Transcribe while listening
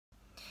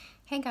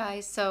Hey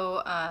guys,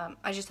 so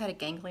I just had a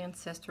ganglion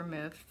cyst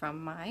removed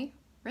from my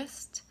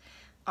wrist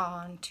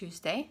on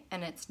Tuesday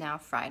and it's now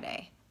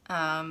Friday.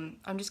 I'm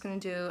just going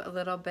to do a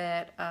little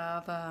bit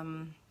of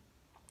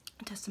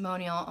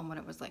testimonial on what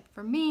it was like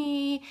for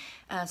me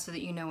so that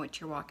you know what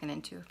you're walking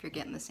into if you're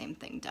getting the same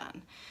thing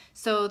done.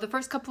 So the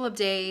first couple of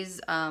days,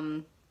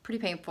 pretty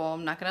painful,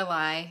 I'm not going to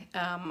lie.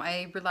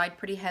 I relied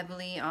pretty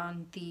heavily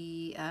on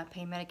the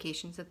pain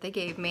medications that they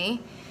gave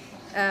me.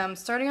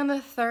 Starting on the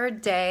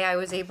third day, I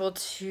was able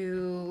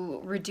to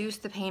reduce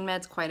the pain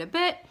meds quite a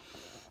bit,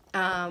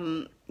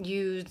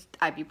 used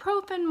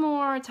ibuprofen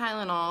more,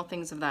 Tylenol,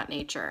 things of that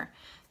nature.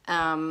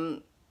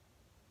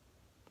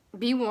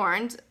 Be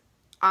warned,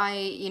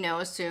 I,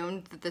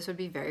 assumed that this would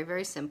be very,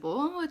 very simple.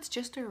 Oh, it's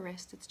just a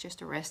wrist, it's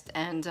just a wrist.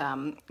 And,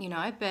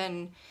 I've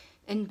been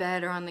in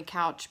bed or on the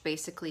couch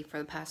basically for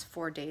the past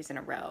 4 days in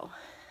a row.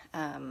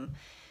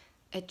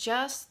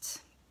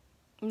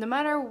 No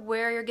matter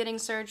where you're getting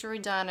surgery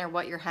done or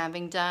what you're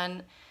having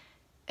done,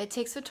 it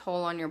takes a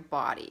toll on your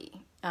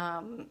body.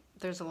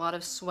 There's a lot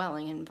of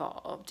swelling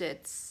involved.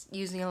 It's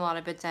using a lot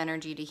of its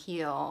energy to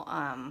heal.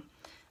 I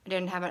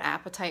didn't have an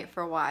appetite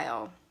for a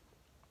while.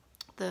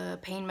 The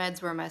pain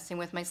meds were messing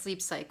with my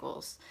sleep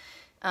cycles.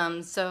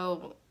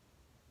 So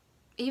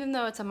even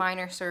though it's a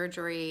minor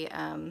surgery,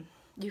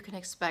 you can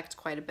expect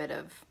quite a bit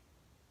of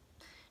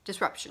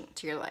disruption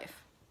to your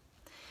life.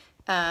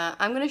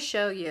 I'm going to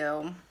show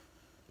you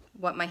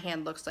what my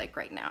hand looks like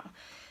right now.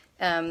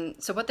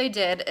 So what they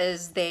did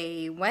is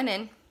they went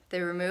in,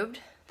 they removed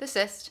the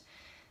cyst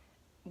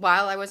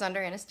while I was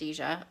under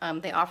anesthesia.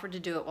 They offered to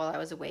do it while I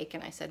was awake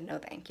and I said no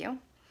thank you.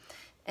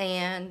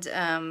 And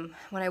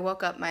when I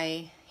woke up,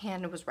 my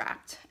hand was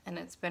wrapped and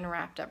it's been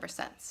wrapped ever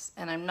since.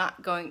 And I'm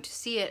not going to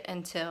see it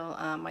until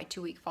my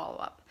 2-week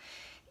follow-up.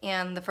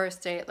 And the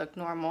first day it looked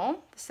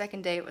normal. The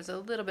second day it was a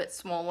little bit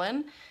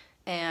swollen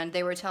and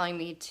they were telling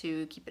me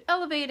to keep it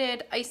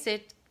elevated, ice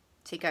it,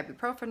 take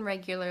ibuprofen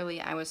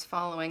regularly. I was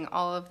following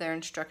all of their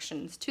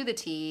instructions to the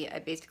T. I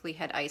basically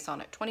had ice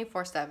on it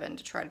 24/7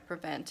 to try to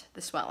prevent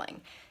the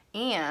swelling.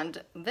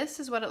 And this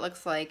is what it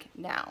looks like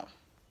now.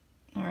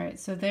 All right,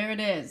 so there it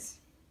is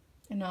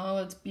in all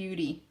its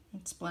beauty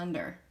and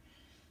splendor.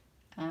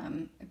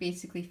 I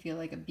basically feel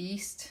like a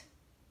beast.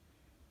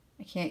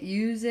 I can't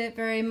use it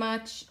very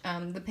much.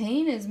 The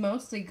pain is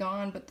mostly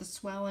gone, but the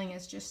swelling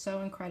is just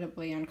so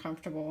incredibly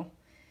uncomfortable.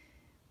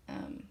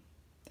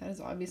 That is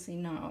obviously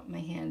not what my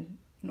hand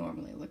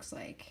normally looks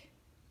like.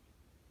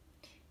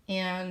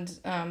 And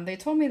they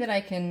told me that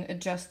I can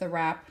adjust the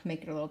wrap,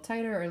 make it a little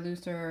tighter or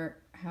looser,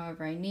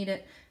 however I need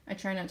it. I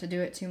try not to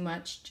do it too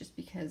much just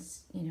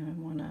because, I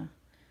want to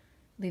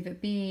leave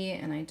it be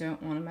and I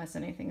don't want to mess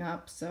anything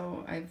up.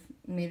 So I've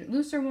made it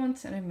looser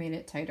once and I've made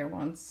it tighter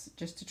once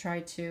just to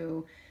try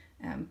to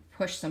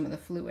push some of the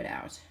fluid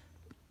out.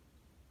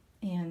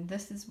 And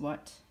this is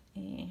what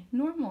a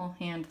normal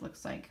hand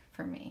looks like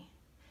for me.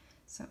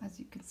 So as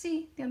you can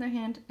see, the other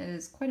hand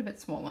is quite a bit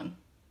swollen.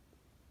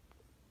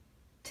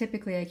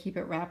 Typically I keep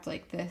it wrapped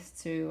like this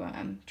to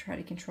try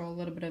to control a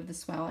little bit of the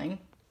swelling.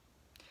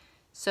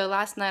 So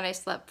last night I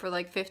slept for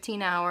like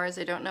 15 hours.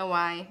 I don't know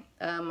why.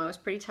 I was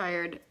pretty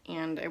tired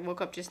and I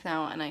woke up just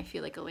now and I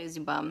feel like a lazy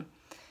bum.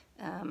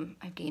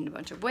 I've gained a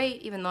bunch of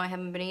weight even though I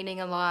haven't been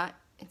eating a lot.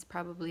 It's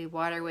probably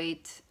water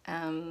weight.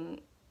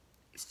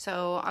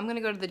 So I'm gonna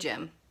go to the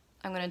gym.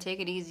 I'm going to take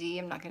it easy.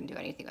 I'm not going to do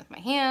anything with my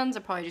hands.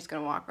 I'm probably just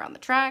going to walk around the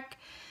track,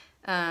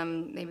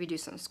 maybe do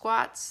some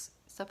squats,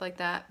 stuff like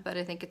that. But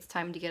I think it's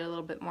time to get a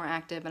little bit more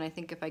active, and I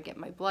think if I get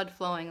my blood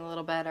flowing a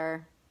little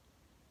better,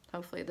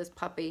 hopefully this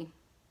puppy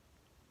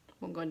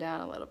will go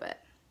down a little bit.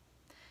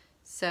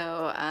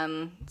 So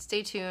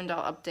stay tuned.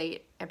 I'll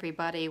update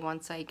everybody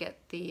once I get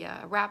the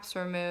wraps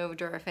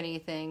removed, or if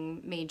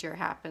anything major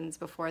happens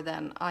before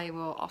then, I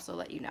will also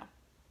let you know.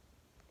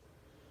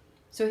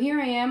 So here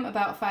I am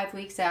about 5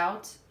 weeks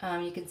out.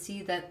 You can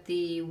see that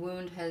the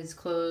wound has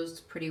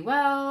closed pretty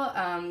well,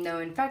 no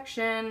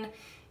infection,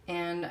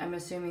 and I'm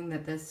assuming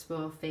that this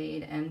will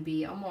fade and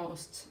be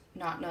almost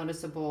not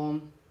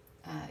noticeable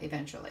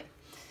eventually.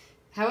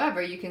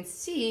 However, you can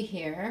see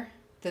here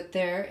that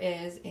there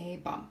is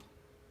a bump,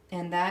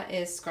 and that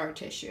is scar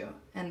tissue.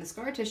 And the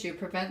scar tissue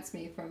prevents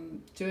me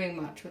from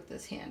doing much with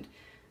this hand.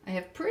 I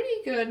have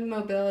pretty good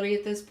mobility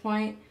at this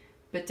point,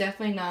 but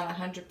definitely not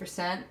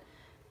 100%.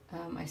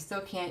 I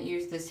still can't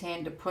use this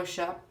hand to push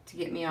up to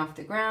get me off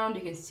the ground.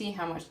 You can see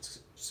how much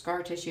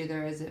scar tissue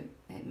there is.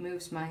 It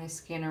moves my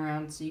skin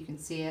around so you can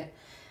see it.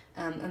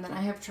 And then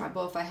I have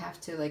trouble if I have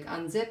to like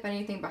unzip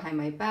anything behind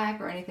my back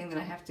or anything that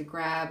I have to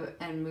grab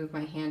and move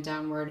my hand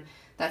downward.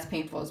 That's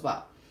painful as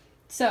well.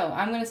 So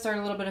I'm going to start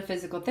a little bit of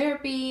physical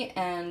therapy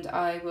and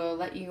I will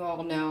let you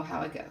all know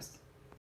how it goes.